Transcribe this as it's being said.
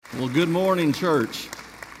Well, good morning, church.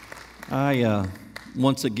 I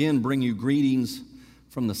once again bring you greetings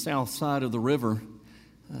from the south side of the river.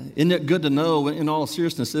 Isn't it good to know, in all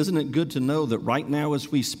seriousness, isn't it good to know that right now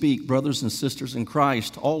as we speak, brothers and sisters in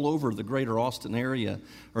Christ all over the greater Austin area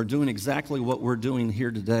are doing exactly what we're doing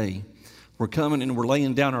here today. We're coming and we're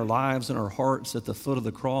laying down our lives and our hearts at the foot of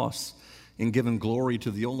the cross and giving glory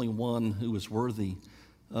to the only one who is worthy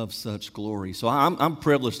of such glory. So I'm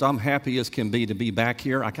privileged. I'm happy as can be to be back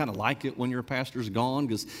here. I kind of like it when your pastor's gone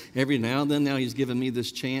because every now and then now he's given me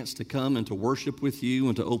this chance to come and to worship with you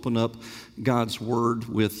and to open up God's Word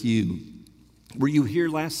with you. Were you here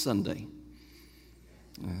last Sunday?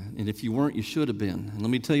 And if you weren't, you should have been. And let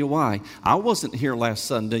me tell you why. I wasn't here last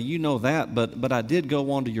Sunday, you know that, but I did go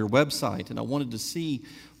onto your website and I wanted to see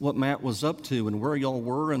what Matt was up to and where y'all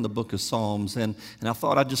were in the book of Psalms. And I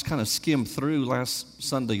thought I'd just kind of skim through last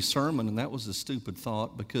Sunday's sermon, and that was a stupid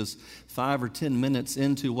thought because 5 or 10 minutes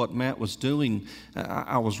into what Matt was doing,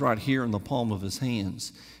 I was right here in the palm of his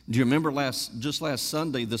hands. Do you remember just last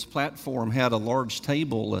Sunday, this platform had a large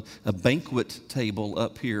table, a banquet table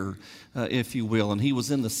up here, if you will, and he was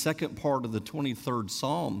in the second part of the 23rd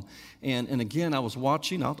Psalm. And again, I was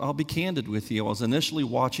watching, I'll be candid with you, I was initially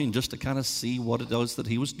watching just to kind of see what it was that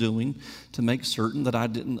he was doing to make certain that I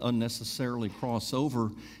didn't unnecessarily cross over.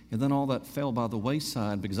 And then all that fell by the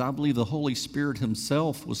wayside because I believe the Holy Spirit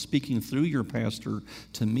himself was speaking through your pastor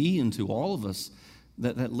to me and to all of us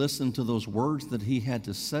that listened to those words that he had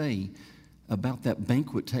to say about that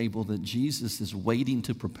banquet table that Jesus is waiting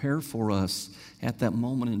to prepare for us at that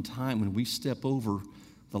moment in time when we step over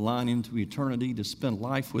the line into eternity to spend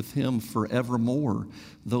life with him forevermore,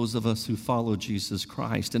 those of us who follow Jesus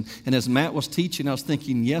Christ. And as Matt was teaching, I was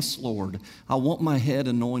thinking, yes, Lord, I want my head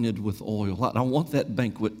anointed with oil. I want that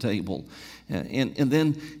banquet table. And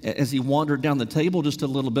then as he wandered down the table just a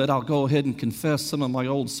little bit, I'll go ahead and confess some of my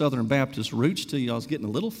old Southern Baptist roots to you. I was getting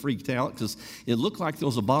a little freaked out because it looked like there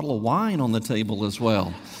was a bottle of wine on the table as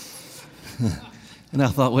well. And I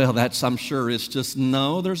thought, well, I'm sure it's just,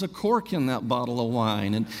 no, there's a cork in that bottle of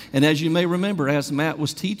wine. And as you may remember, as Matt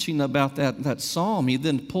was teaching about that psalm, he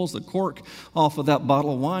then pulls the cork off of that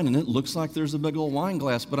bottle of wine, and it looks like there's a big old wine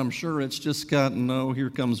glass, but I'm sure it's just got, no, here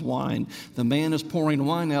comes wine. The man is pouring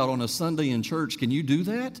wine out on a Sunday in church. Can you do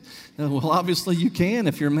that? Well, obviously you can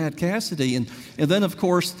if you're Matt Cassidy. And then, of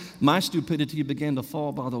course, my stupidity began to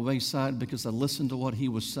fall by the wayside because I listened to what he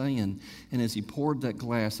was saying. And as he poured that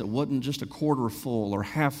glass, it wasn't just a quarter full or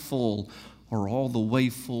half full or all the way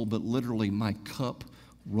full, but literally my cup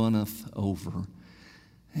runneth over.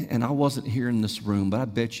 And I wasn't here in this room, but I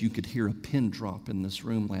bet you could hear a pin drop in this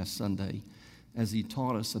room last Sunday as he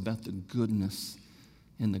taught us about the goodness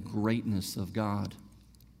and the greatness of God.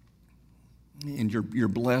 And you're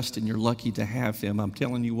blessed and you're lucky to have him. I'm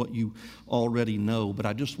telling you what you already know, but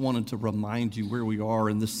I just wanted to remind you where we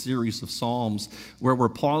are in this series of Psalms, where we're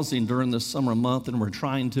pausing during this summer month and we're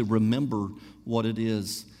trying to remember what it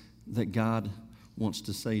is that God wants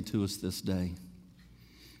to say to us this day.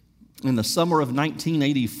 In the summer of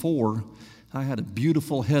 1984, I had a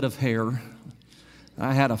beautiful head of hair.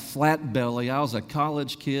 I had a flat belly. I was a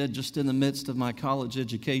college kid just in the midst of my college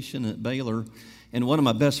education at Baylor. And one of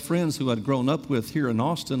my best friends who I'd grown up with here in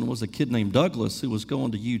Austin was a kid named Douglas who was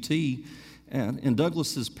going to UT. And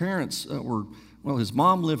Douglas's parents his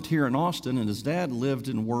mom lived here in Austin and his dad lived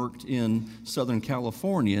and worked in Southern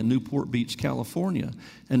California, in Newport Beach, California.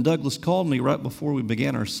 And Douglas called me right before we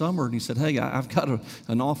began our summer and he said, hey, I've got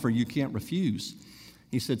an offer you can't refuse.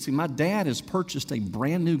 He said, see, my dad has purchased a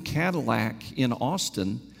brand new Cadillac in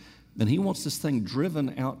Austin. Then he wants this thing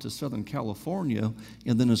driven out to Southern California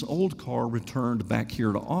and then his old car returned back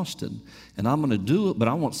here to Austin. And I'm going to do it, but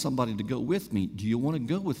I want somebody to go with me. Do you want to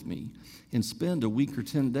go with me and spend a week or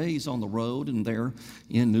 10 days on the road and there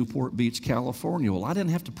in Newport Beach, California? Well, I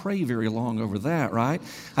didn't have to pray very long over that, right?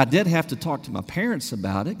 I did have to talk to my parents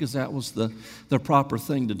about it because that was the proper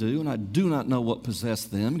thing to do. And I do not know what possessed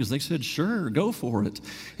them because they said, sure, go for it.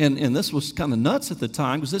 And this was kind of nuts at the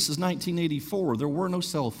time because this is 1984. There were no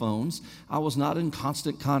cell phones. I was not in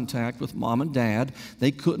constant contact with mom and dad.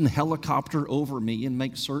 They couldn't helicopter over me and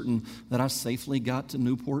make certain that I safely got to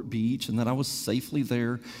Newport Beach and that I was safely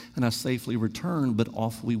there and I safely returned, but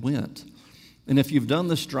off we went. And if you've done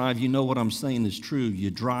this drive, you know what I'm saying is true.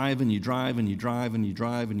 You drive and you drive and you drive and you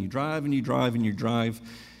drive and you drive and you drive and you drive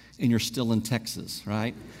and you're still in Texas,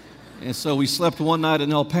 right? And so we slept one night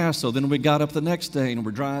in El Paso. Then we got up the next day, and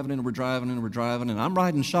we're driving, and I'm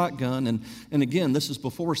riding shotgun. And again, this is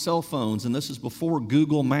before cell phones, and this is before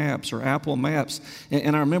Google Maps or Apple Maps.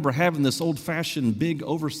 And I remember having this old-fashioned, big,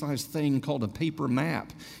 oversized thing called a paper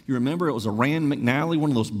map. You remember it was a Rand McNally, one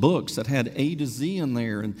of those books that had A to Z in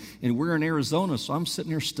there. And we're in Arizona, so I'm sitting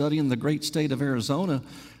there studying the great state of Arizona.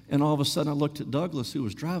 And all of a sudden, I looked at Douglas, who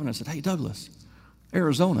was driving. I said, "Hey, Douglas,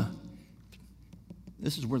 Arizona.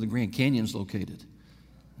 This is where the Grand Canyon's located."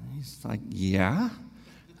 And he's like, "Yeah?"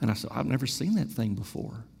 And I said, "I've never seen that thing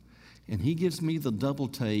before." And he gives me the double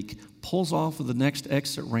take, pulls off of the next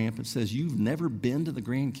exit ramp and says, "You've never been to the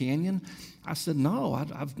Grand Canyon?" I said, "No,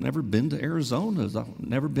 I've never been to Arizona. I've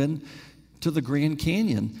never been to the Grand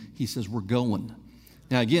Canyon." He says, "We're going."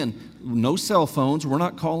 Now, again, no cell phones. We're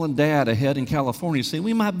not calling Dad ahead in California saying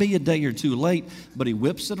we might be a day or two late, but he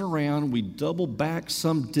whips it around. We double back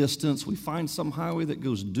some distance. We find some highway that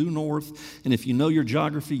goes due north, and if you know your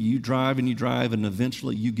geography, you drive, and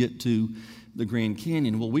eventually you get to the Grand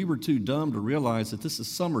Canyon. Well, we were too dumb to realize that this is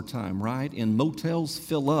summertime, right? And motels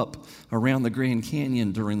fill up around the Grand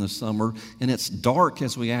Canyon during the summer, and it's dark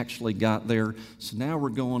as we actually got there. So now we're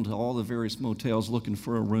going to all the various motels looking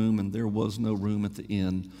for a room, and there was no room at the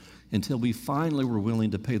inn until we finally were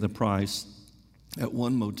willing to pay the price at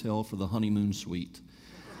one motel for the honeymoon suite.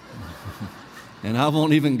 And I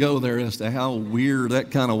won't even go there as to how weird that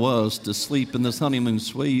kind of was to sleep in this honeymoon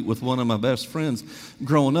suite with one of my best friends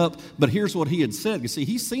growing up. But here's what he had said. You see,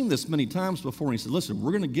 he's seen this many times before. And he said, "Listen,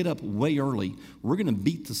 we're going to get up way early. We're going to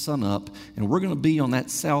beat the sun up. And we're going to be on that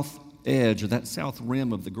south edge or that south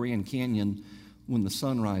rim of the Grand Canyon when the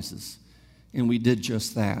sun rises." And we did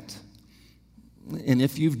just that. And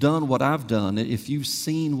if you've done what I've done, if you've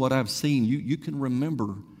seen what I've seen, you can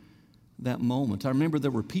remember that moment. I remember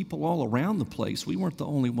there were people all around the place. We weren't the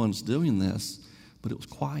only ones doing this, but it was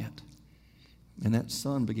quiet. And that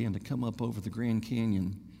sun began to come up over the Grand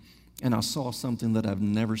Canyon. And I saw something that I've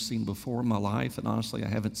never seen before in my life, and honestly, I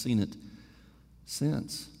haven't seen it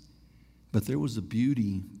since. But there was a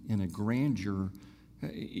beauty and a grandeur.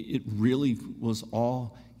 It really was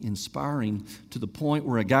awe-inspiring to the point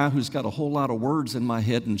where a guy who's got a whole lot of words in my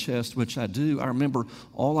head and chest, which I do, I remember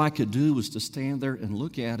all I could do was to stand there and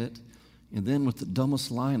look at it. And then with the dumbest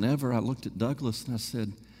line ever, I looked at Douglas and I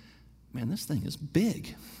said, "Man, this thing is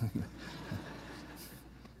big."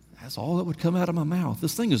 That's all that would come out of my mouth.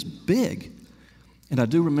 This thing is big. And I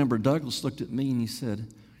do remember Douglas looked at me and he said,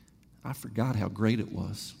 "I forgot how great it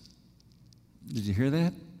was." Did you hear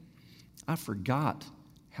that? I forgot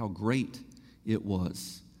how great it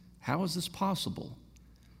was. How is this possible?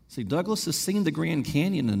 See, Douglas has seen the Grand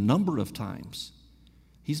Canyon a number of times.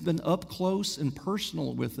 He's been up close and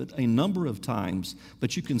personal with it a number of times,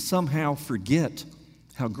 but you can somehow forget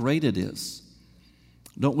how great it is.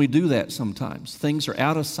 Don't we do that sometimes? Things are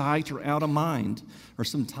out of sight or out of mind, or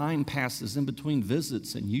some time passes in between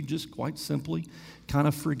visits, and you just quite simply kind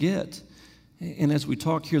of forget. And as we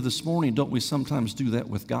talk here this morning, don't we sometimes do that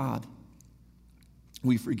with God?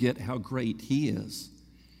 We forget how great He is.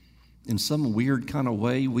 In some weird kind of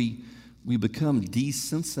way, we become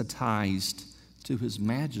desensitized to His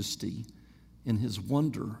majesty and His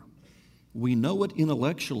wonder. We know it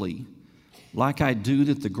intellectually, like I do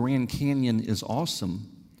that the Grand Canyon is awesome,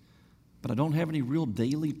 but I don't have any real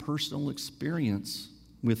daily personal experience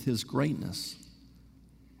with His greatness.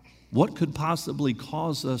 What could possibly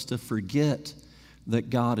cause us to forget that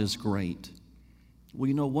God is great? Well,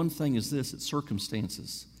 you know, one thing is this, it's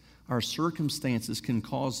circumstances. Our circumstances can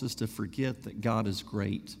cause us to forget that God is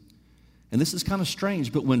great. And this is kind of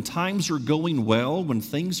strange, but when times are going well, when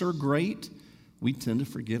things are great, we tend to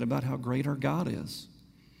forget about how great our God is.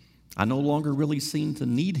 I no longer really seem to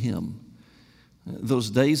need Him. Those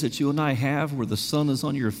days that you and I have where the sun is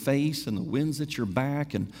on your face and the wind's at your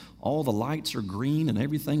back and all the lights are green and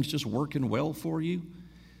everything's just working well for you,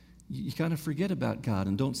 you kind of forget about God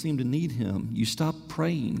and don't seem to need Him. You stop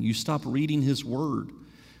praying. You stop reading His Word.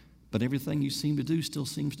 But everything you seem to do still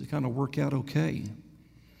seems to kind of work out okay.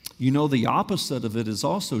 You know, the opposite of it is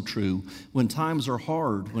also true. When times are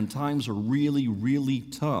hard, when times are really, really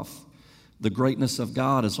tough, the greatness of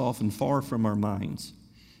God is often far from our minds.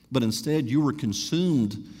 But instead, you are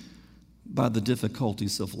consumed by the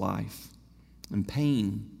difficulties of life, and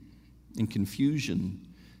pain, and confusion,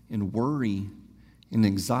 and worry, and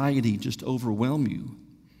anxiety just overwhelm you.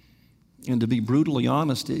 And to be brutally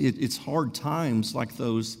honest, it's hard times like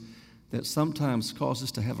those that sometimes cause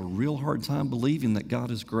us to have a real hard time believing that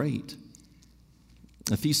God is great.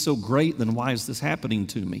 If He's so great, then why is this happening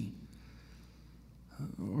to me?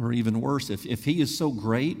 Or even worse, if He is so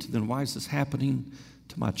great, then why is this happening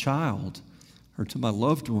to my child? or to my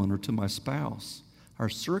loved one or to my spouse. Our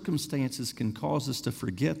circumstances can cause us to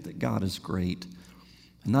forget that God is great.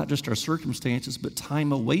 And not just our circumstances, but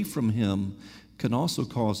time away from Him can also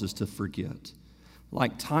cause us to forget.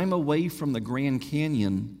 Like time away from the Grand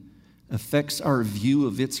Canyon affects our view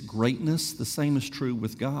of its greatness, the same is true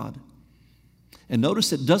with God. And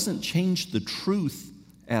notice it doesn't change the truth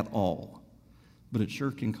at all, but it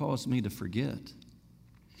sure can cause me to forget.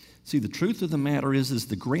 See, the truth of the matter is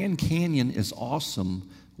the Grand Canyon is awesome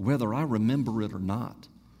whether I remember it or not.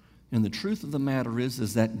 And the truth of the matter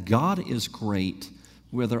is that God is great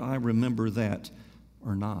whether I remember that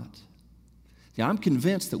or not. Yeah, I'm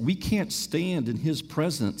convinced that we can't stand in His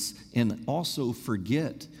presence and also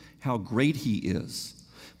forget how great He is.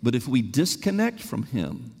 But if we disconnect from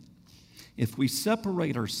Him, if we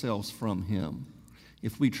separate ourselves from Him,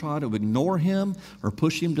 if we try to ignore Him or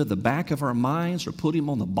push Him to the back of our minds or put Him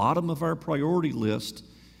on the bottom of our priority list,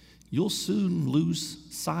 you'll soon lose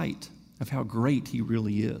sight of how great He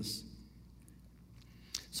really is.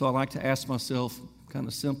 So I like to ask myself kind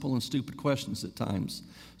of simple and stupid questions at times.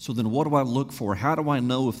 So then what do I look for? How do I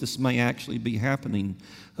know if this may actually be happening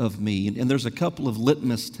of me? And there's a couple of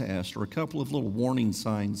litmus tests or a couple of little warning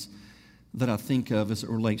signs that I think of as it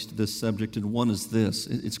relates to this subject, and one is this.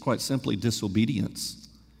 It's quite simply disobedience.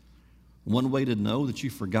 One way to know that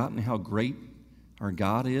you've forgotten how great our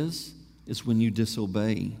God is when you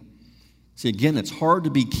disobey. See, again, it's hard to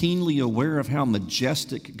be keenly aware of how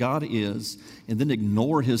majestic God is and then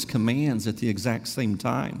ignore His commands at the exact same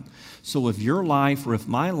time. So if your life or if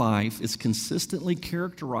my life is consistently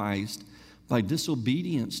characterized by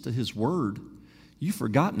disobedience to His word, you've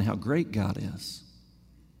forgotten how great God is.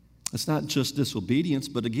 It's not just disobedience,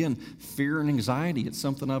 but again, fear and anxiety. It's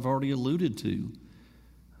something I've already alluded to.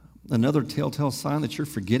 Another telltale sign that you're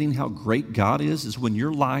forgetting how great God is when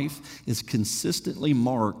your life is consistently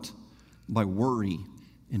marked by worry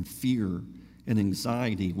and fear and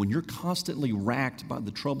anxiety, when you're constantly racked by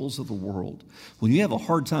the troubles of the world, when you have a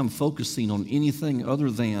hard time focusing on anything other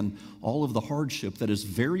than all of the hardship that is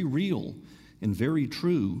very real and very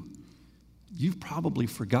true, you've probably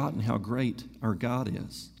forgotten how great our God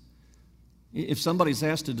is. If somebody's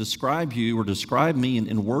asked to describe you or describe me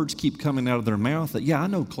and words keep coming out of their mouth that, yeah, I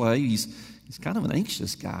know Clay, he's kind of an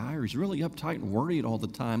anxious guy, or he's really uptight and worried all the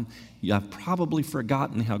time, I've probably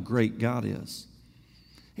forgotten how great God is.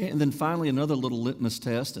 And then finally, another little litmus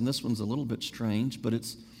test, and this one's a little bit strange, but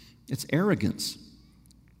it's arrogance.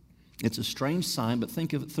 It's a strange sign, but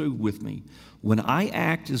think of it through with me. When I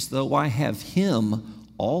act as though I have Him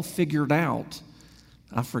all figured out,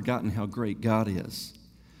 I've forgotten how great God is.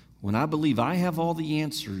 When I believe I have all the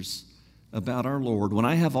answers about our Lord, when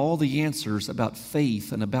I have all the answers about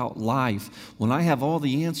faith and about life, when I have all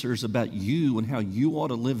the answers about you and how you ought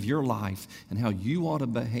to live your life and how you ought to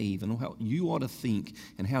behave and how you ought to think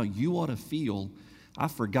and how you ought to feel,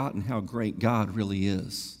 I've forgotten how great God really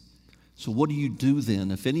is. So what do you do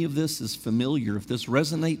then? If any of this is familiar, if this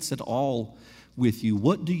resonates at all with you,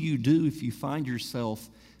 what do you do if you find yourself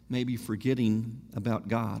maybe forgetting about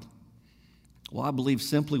God? Well, I believe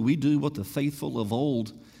simply we do what the faithful of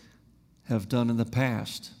old have done in the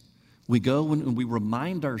past. We go and we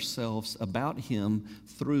remind ourselves about Him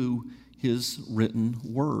through His written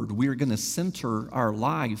word. We are going to center our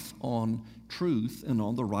life on truth and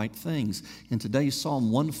on the right things. And today,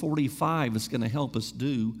 Psalm 145 is going to help us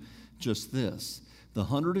do just this. The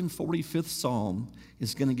 145th Psalm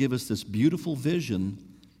is going to give us this beautiful vision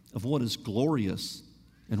of what is glorious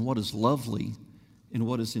and what is lovely and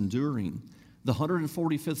what is enduring. The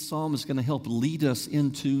 145th Psalm is going to help lead us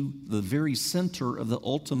into the very center of the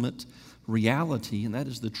ultimate reality, and that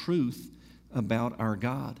is the truth about our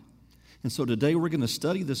God. And so today we're going to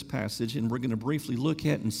study this passage, and we're going to briefly look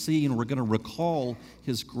at and see, and we're going to recall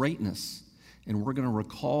His greatness, and we're going to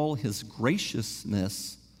recall His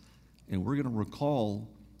graciousness, and we're going to recall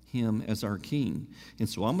Him as our King. And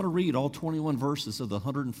so I'm going to read all 21 verses of the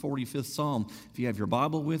 145th Psalm. If you have your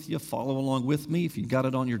Bible with you, follow along with me. If you've got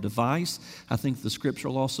it on your device, I think the scripture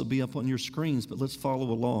will also be up on your screens, but let's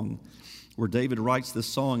follow along. Where David writes this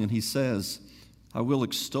song and he says, I will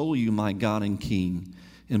extol you, my God and King,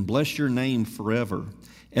 and bless your name forever.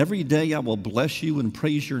 Every day I will bless you and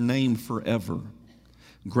praise your name forever.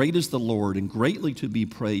 Great is the Lord and greatly to be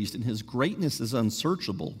praised, and His greatness is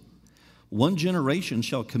unsearchable. One generation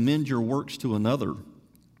shall commend your works to another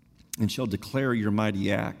and shall declare your mighty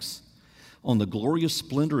acts. On the glorious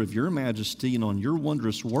splendor of your majesty and on your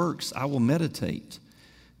wondrous works I will meditate.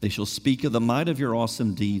 They shall speak of the might of your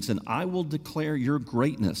awesome deeds, and I will declare your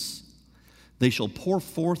greatness. They shall pour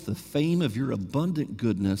forth the fame of your abundant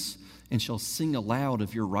goodness and shall sing aloud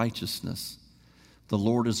of your righteousness. The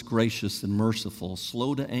Lord is gracious and merciful,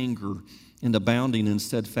 slow to anger, and abounding in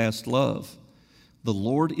steadfast love. The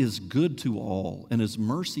Lord is good to all, and his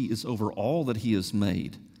mercy is over all that he has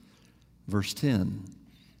made. Verse 10,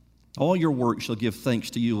 all your works shall give thanks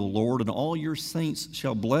to you, O Lord, and all your saints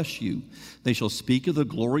shall bless you. They shall speak of the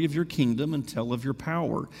glory of your kingdom and tell of your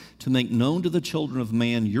power, to make known to the children of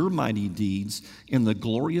man your mighty deeds and the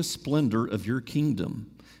glorious splendor of your kingdom.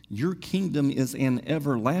 Your kingdom is an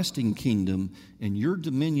everlasting kingdom, and your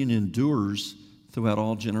dominion endures throughout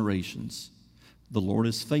all generations. The Lord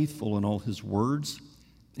is faithful in all his words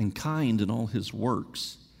and kind in all his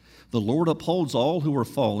works. The Lord upholds all who are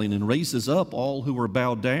falling and raises up all who are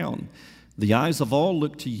bowed down. The eyes of all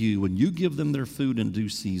look to you, and you give them their food in due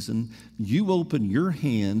season. You open your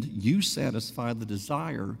hand, you satisfy the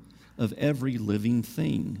desire of every living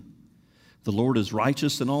thing. The Lord is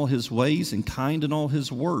righteous in all his ways and kind in all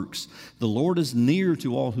his works. The Lord is near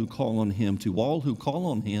to all who call on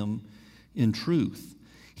him in truth.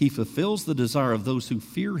 He fulfills the desire of those who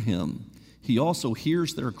fear him. He also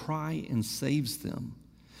hears their cry and saves them.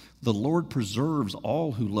 The Lord preserves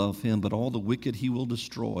all who love him, but all the wicked he will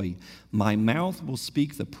destroy. My mouth will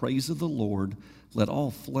speak the praise of the Lord. Let all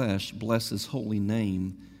flesh bless his holy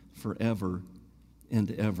name forever and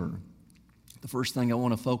ever. The first thing I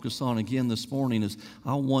want to focus on again this morning is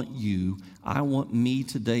I want me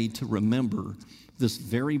today to remember this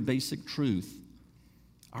very basic truth.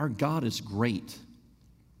 Our God is great.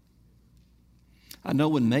 I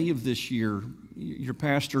know in May of this year, your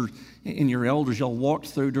pastor and your elders, y'all walked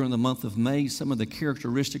through during the month of May some of the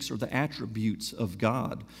characteristics or the attributes of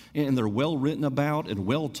God. And they're well written about and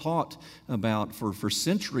well taught about for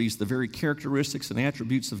centuries, the very characteristics and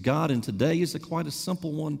attributes of God. And today is quite a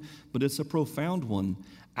simple one, but it's a profound one.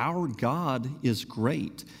 Our God is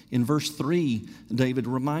great. In verse 3, David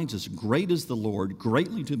reminds us, great is the Lord,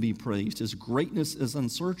 greatly to be praised. His greatness is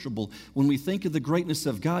unsearchable. When we think of the greatness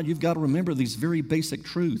of God, you've got to remember these very basic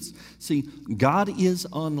truths. See, God is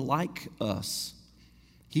unlike us.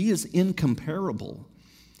 He is incomparable.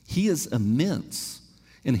 He is immense.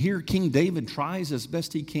 And here King David tries as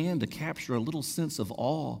best he can to capture a little sense of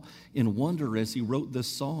awe and wonder as he wrote this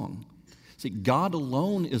song. See, God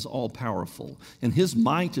alone is all-powerful, and his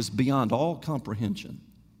might is beyond all comprehension.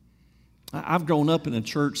 I've grown up in a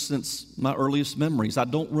church since my earliest memories. I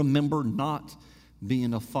don't remember not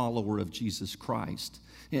being a follower of Jesus Christ.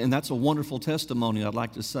 And that's a wonderful testimony, I'd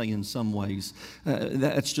like to say, in some ways.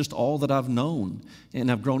 That's just all that I've known.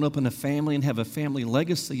 And I've grown up in a family and have a family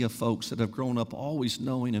legacy of folks that have grown up always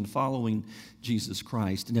knowing and following Jesus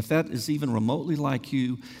Christ. And if that is even remotely like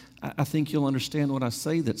you, I think you'll understand when I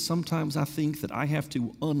say that sometimes I think that I have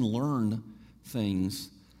to unlearn things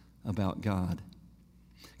about God.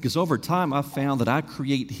 Because over time I've found that I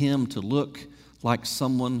create him to look like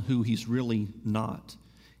someone who he's really not.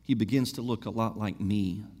 He begins to look a lot like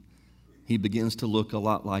me. He begins to look a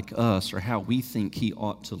lot like us, or how we think he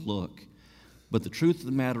ought to look. But the truth of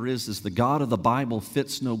the matter is the God of the Bible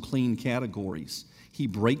fits no clean categories. He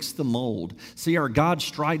breaks the mold. See, our God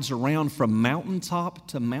strides around from mountaintop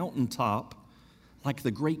to mountaintop like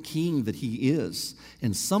the great king that he is.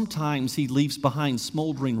 And sometimes he leaves behind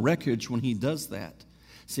smoldering wreckage when he does that.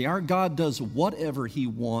 See, our God does whatever he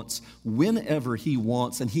wants, whenever he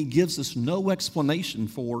wants, and he gives us no explanation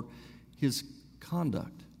for his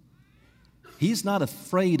conduct. He's not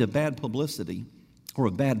afraid of bad publicity or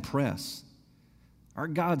of bad press. Our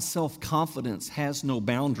God's self-confidence has no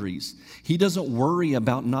boundaries. He doesn't worry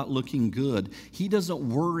about not looking good. He doesn't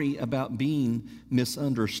worry about being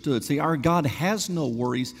misunderstood. See, our God has no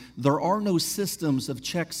worries. There are no systems of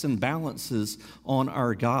checks and balances on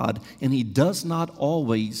our God, and he does not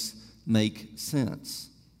always make sense.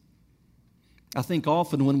 I think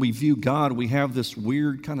often when we view God, we have this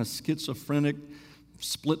weird kind of schizophrenic,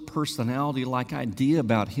 split personality-like idea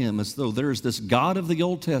about him, as though there's this God of the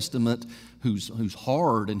Old Testament who's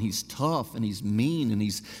hard and he's tough and he's mean and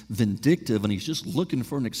he's vindictive and he's just looking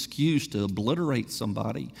for an excuse to obliterate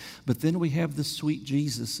somebody. But then we have this sweet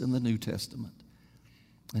Jesus in the New Testament,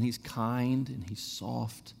 and he's kind and he's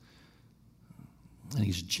soft and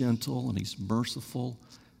he's gentle and he's merciful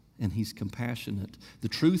and he's compassionate. The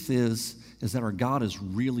truth is that our God is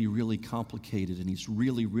really, really complicated, and he's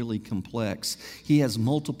really, really complex. He has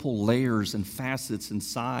multiple layers and facets and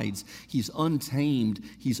sides. He's untamed.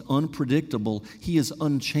 He's unpredictable. He is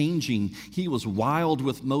unchanging. He was wild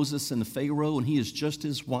with Moses and Pharaoh, and he is just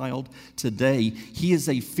as wild today. He is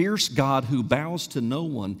a fierce God who bows to no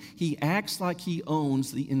one. He acts like he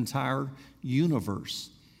owns the entire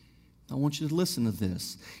universe. I want you to listen to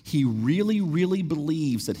this. He really, really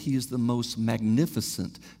believes that he is the most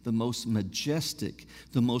magnificent, the most majestic,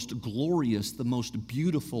 the most glorious, the most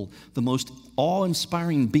beautiful, the most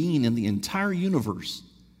awe-inspiring being in the entire universe.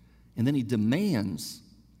 And then he demands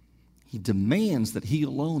that he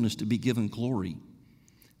alone is to be given glory,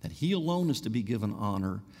 that he alone is to be given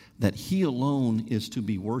honor, that he alone is to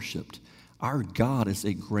be worshiped. Our God is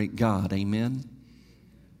a great God. Amen?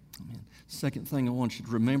 Amen. Second thing I want you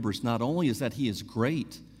to remember is not only is that he is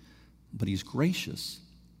great, but he's gracious.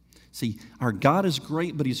 See, our God is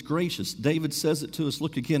great, but he's gracious. David says it to us.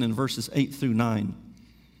 Look again in verses 8 through 9.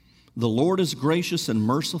 The Lord is gracious and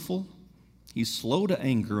merciful. He's slow to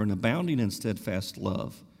anger and abounding in steadfast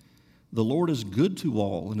love. The Lord is good to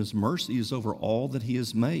all, and his mercy is over all that he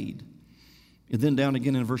has made. And then down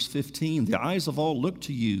again in verse 15, the eyes of all look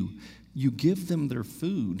to you. You give them their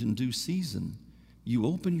food in due season. You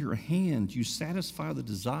open your hand. You satisfy the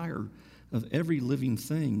desire of every living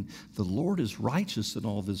thing. The Lord is righteous in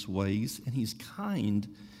all of his ways, and he's kind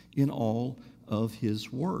in all of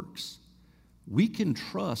his works. We can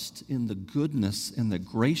trust in the goodness and the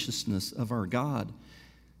graciousness of our God,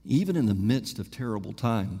 even in the midst of terrible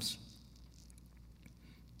times.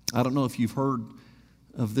 I don't know if you've heard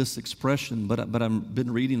of this expression, but I've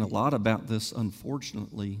been reading a lot about this,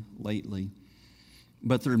 unfortunately, lately.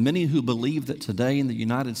 But there are many who believe that today in the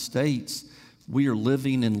United States, we are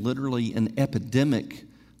living in literally an epidemic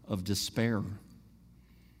of despair.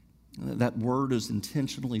 That word is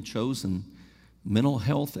intentionally chosen. Mental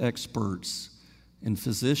health experts and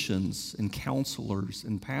physicians and counselors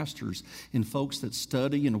and pastors and folks that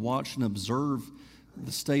study and watch and observe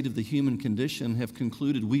the state of the human condition have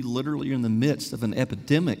concluded we literally are in the midst of an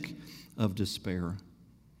epidemic of despair.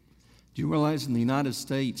 Do you realize in the United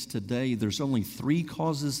States today there's only 3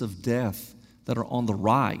 causes of death that are on the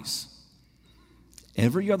rise?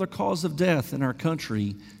 Every other cause of death in our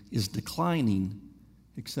country is declining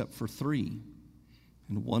except for 3.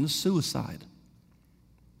 And one is suicide.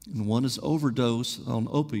 And one is overdose on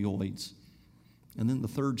opioids. And then the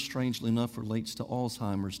third, strangely enough, relates to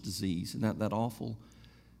Alzheimer's disease and that awful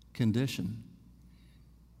condition.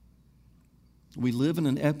 We live in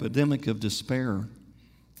an epidemic of despair.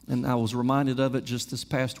 And I was reminded of it just this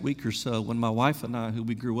past week or so when my wife and I, who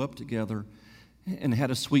we grew up together, and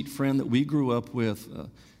had a sweet friend that we grew up with,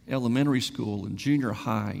 elementary school and junior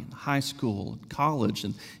high and high school and college,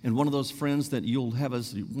 and one of those friends that you'll have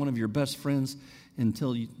as one of your best friends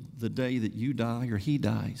until the day that you die or he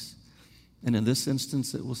dies. And in this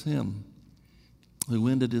instance, it was him who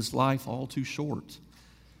ended his life all too short.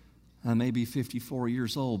 I may be 54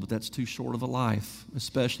 years old, but that's too short of a life,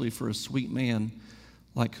 especially for a sweet man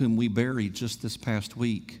like whom we buried just this past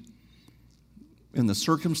week. And the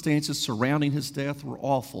circumstances surrounding his death were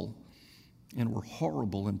awful and were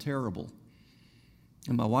horrible and terrible.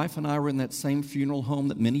 And my wife and I were in that same funeral home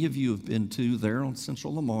that many of you have been to there on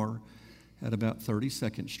Central Lamar at about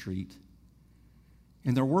 32nd Street.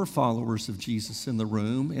 And there were followers of Jesus in the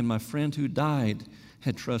room, and my friend who died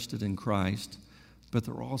had trusted in Christ, but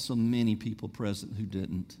there were also many people present who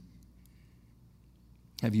didn't.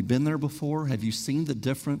 Have you been there before? Have you seen the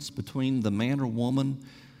difference between the man or woman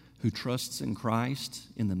who trusts in Christ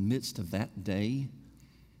in the midst of that day?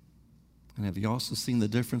 And have you also seen the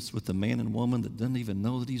difference with the man and woman that doesn't even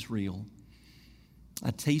know that he's real?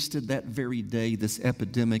 I tasted that very day this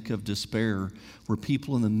epidemic of despair where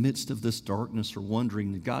people in the midst of this darkness are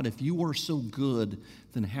wondering, God, if you were so good,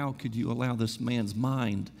 then how could you allow this man's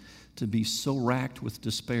mind to be so racked with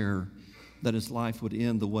despair that his life would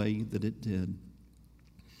end the way that it did?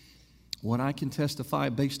 What I can testify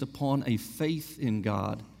based upon a faith in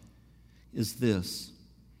God is this.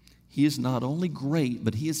 He is not only great,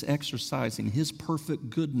 but he is exercising his perfect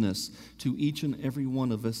goodness to each and every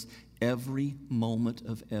one of us every moment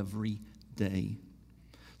of every day.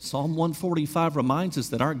 Psalm 145 reminds us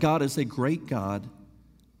that our God is a great God,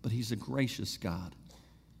 but he's a gracious God.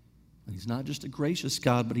 And he's not just a gracious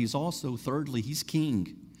God, but he's also, thirdly, he's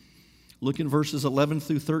king. Look in verses 11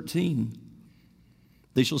 through 13.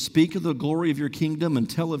 They shall speak of the glory of your kingdom and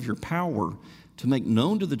tell of your power, to make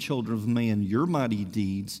known to the children of man your mighty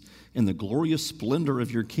deeds and the glorious splendor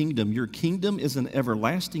of your kingdom. Your kingdom is an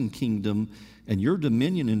everlasting kingdom, and your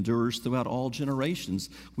dominion endures throughout all generations.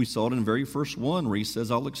 We saw it in the very first one where he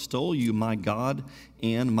says, I'll extol you, my God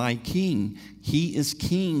and my King. He is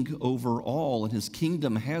king over all, and his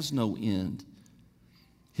kingdom has no end.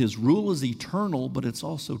 His rule is eternal, but it's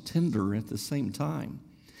also tender at the same time.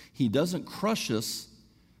 He doesn't crush us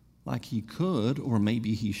like he could, or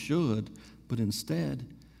maybe he should, but instead,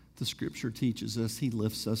 the scripture teaches us he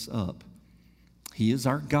lifts us up. He is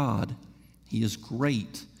our God. He is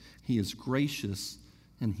great. He He is gracious,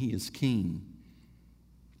 and He is King.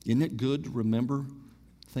 Isn't it good to remember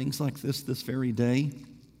things like this very day?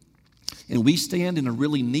 And we stand in a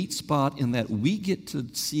really neat spot in that we get to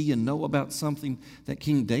see and know about something that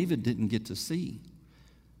King David didn't get to see.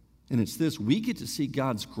 And it's this: we get to see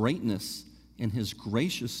God's greatness and His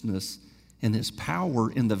graciousness and His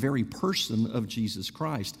power in the very person of Jesus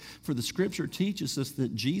Christ. For the Scripture teaches us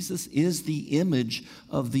that Jesus is the image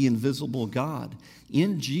of the invisible God.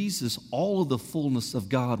 In Jesus, all of the fullness of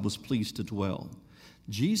God was pleased to dwell.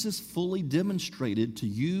 Jesus fully demonstrated to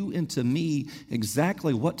you and to me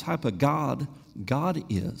exactly what type of God God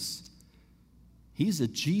is. He's a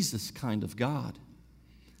Jesus kind of God.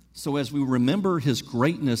 So as we remember His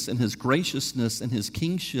greatness and His graciousness and His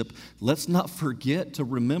kingship, let's not forget to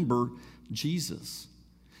remember Jesus.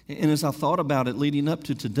 And as I thought about it leading up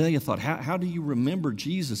to today, I thought, how do you remember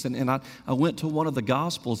Jesus? And I went to one of the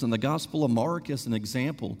Gospels, and the Gospel of Mark as an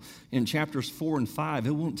example. In chapters 4 and 5,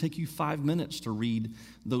 it won't take you 5 minutes to read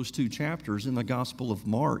those 2 chapters in the Gospel of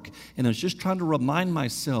Mark. And I was just trying to remind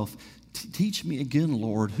myself, teach me again,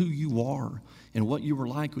 Lord, who you are and what you were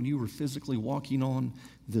like when you were physically walking on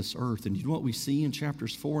this earth. And you know what we see in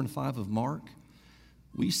chapters 4 and 5 of Mark?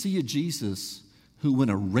 We see a Jesus who, when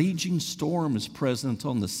a raging storm is present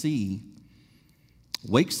on the sea,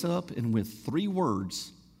 wakes up and with 3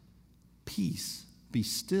 words, peace, be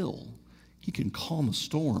still, He can calm a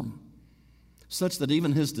storm. Such that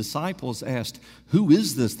even His disciples asked, who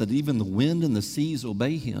is this that even the wind and the seas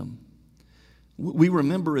obey Him? We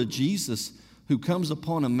remember a Jesus who comes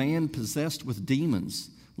upon a man possessed with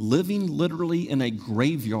demons, living literally in a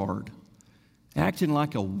graveyard, acting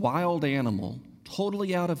like a wild animal,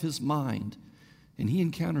 totally out of his mind. And he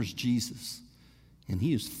encounters Jesus, and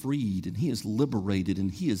he is freed, and he is liberated,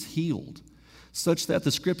 and he is healed, such that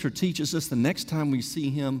the Scripture teaches us the next time we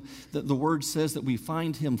see him, that the Word says that we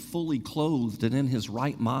find him fully clothed and in his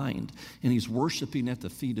right mind, and he's worshiping at the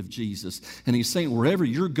feet of Jesus. And he's saying, wherever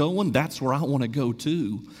you're going, that's where I want to go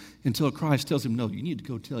too, until Christ tells him, no, you need to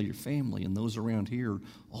go tell your family and those around here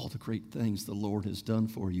all the great things the Lord has done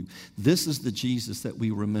for you. This is the Jesus that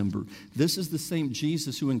we remember. This is the same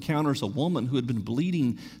Jesus who encounters a woman who had been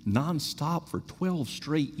bleeding nonstop for 12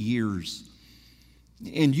 straight years.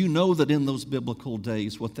 And you know that in those biblical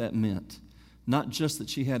days what that meant. Not just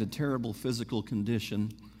that she had a terrible physical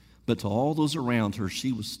condition, but to all those around her,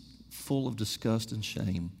 she was full of disgust and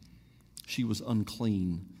shame. She was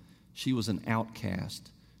unclean. She was an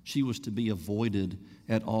outcast. She was to be avoided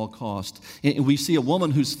at all cost. And we see a woman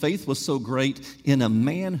whose faith was so great in a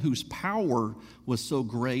man whose power was so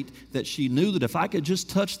great that she knew that if I could just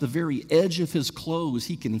touch the very edge of his clothes,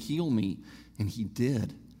 he can heal me. And he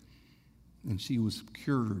did. And she was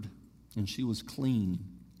cured, and she was clean.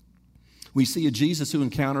 We see a Jesus who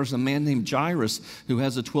encounters a man named Jairus who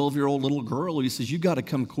has a 12-year-old little girl. He says, you got to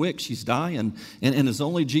come quick. She's dying. And as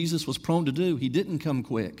only Jesus was prone to do, he didn't come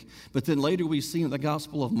quick. But then later we see in the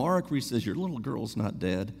Gospel of Mark where he says, your little girl's not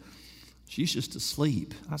dead. She's just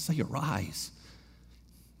asleep. I say, arise.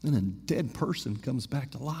 And a dead person comes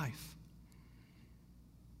back to life.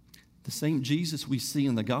 The same Jesus we see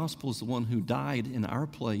in the Gospel is the one who died in our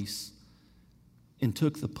place and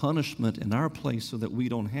took the punishment in our place so that we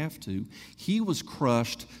don't have to. He was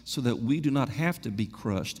crushed so that we do not have to be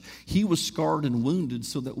crushed. He was scarred and wounded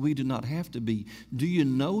so that we do not have to be. Do you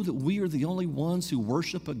know that we are the only ones who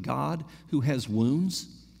worship a God who has wounds?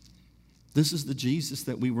 This is the Jesus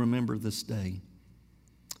that we remember this day.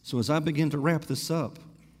 So as I begin to wrap this up,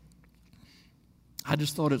 I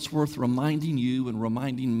just thought it's worth reminding you and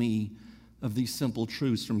reminding me of these simple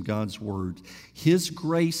truths from God's Word. His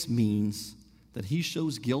grace means that He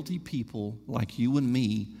shows guilty people like you and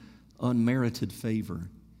me unmerited favor.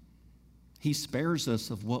 He spares us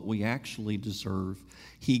of what we actually deserve.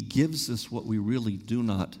 He gives us what we really do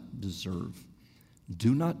not deserve.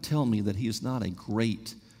 Do not tell me that He is not a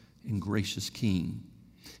great and gracious King.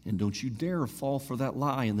 And don't you dare fall for that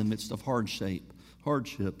lie in the midst of hardship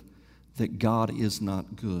that God is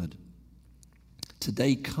not good.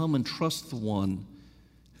 Today, come and trust the one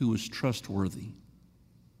who is trustworthy.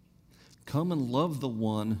 Come and love the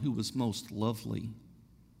one who is most lovely.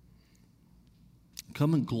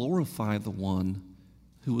 Come and glorify the one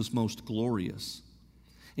who is most glorious.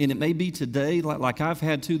 And it may be today, like I've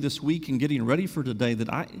had to this week in getting ready for today,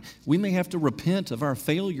 that we may have to repent of our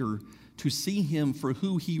failure to see Him for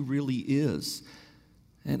who He really is.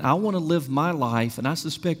 And I want to live my life, and I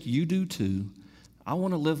suspect you do too. I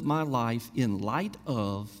want to live my life in light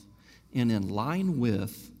of and in line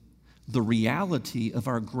with the reality of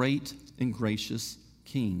our great and gracious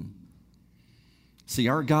King. See,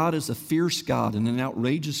 our God is a fierce God and an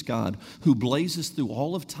outrageous God who blazes through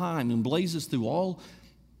all of time and blazes through all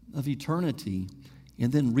of eternity and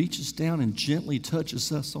then reaches down and gently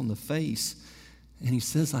touches us on the face. And he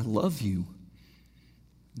says, I love you.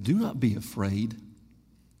 Do not be afraid.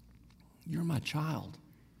 You're my child.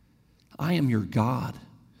 I am your God,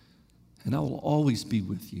 and I will always be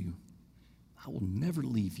with you. I will never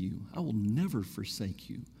leave you. I will never forsake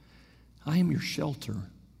you. I am your shelter.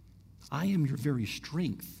 I am your very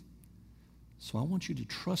strength. So I want you to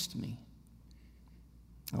trust me.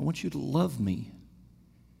 I want you to love me.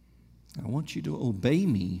 I want you to obey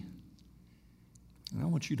me. And I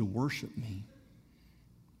want you to worship me.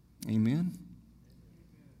 Amen?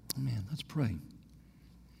 Amen. Let's pray.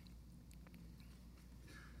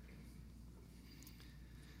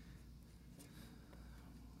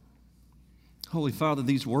 Holy Father,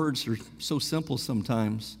 these words are so simple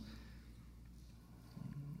sometimes.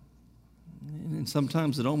 And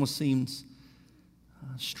sometimes it almost seems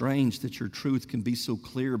strange that your truth can be so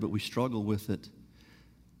clear, but we struggle with it.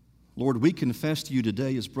 Lord, we confess to you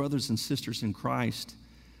today as brothers and sisters in Christ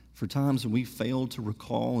for times when we failed to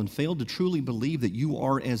recall and failed to truly believe that you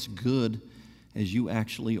are as good as you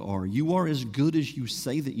actually are. You are as good as you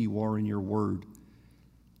say that you are in your word.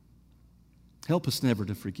 Help us never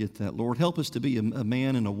to forget that, Lord. Help us to be a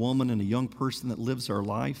man and a woman and a young person that lives our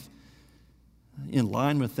life in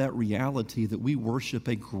line with that reality that we worship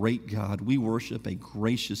a great God. We worship a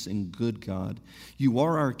gracious and good God. You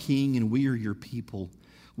are our King and we are your people.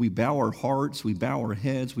 We bow our hearts, we bow our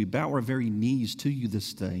heads, we bow our very knees to you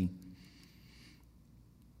this day.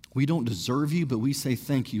 We don't deserve you, but we say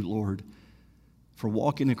thank you, Lord, for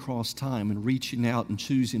walking across time and reaching out and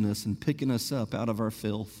choosing us and picking us up out of our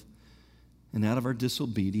filth and out of our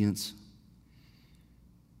disobedience.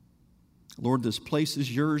 Lord, this place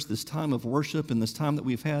is yours, this time of worship and this time that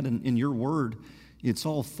we've had in your word. It's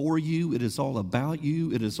all for you. It is all about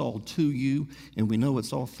you. It is all to you. And we know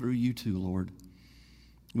it's all through you too, Lord.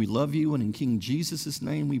 We love you, and in King Jesus'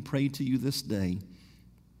 name we pray to you this day.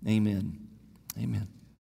 Amen. Amen.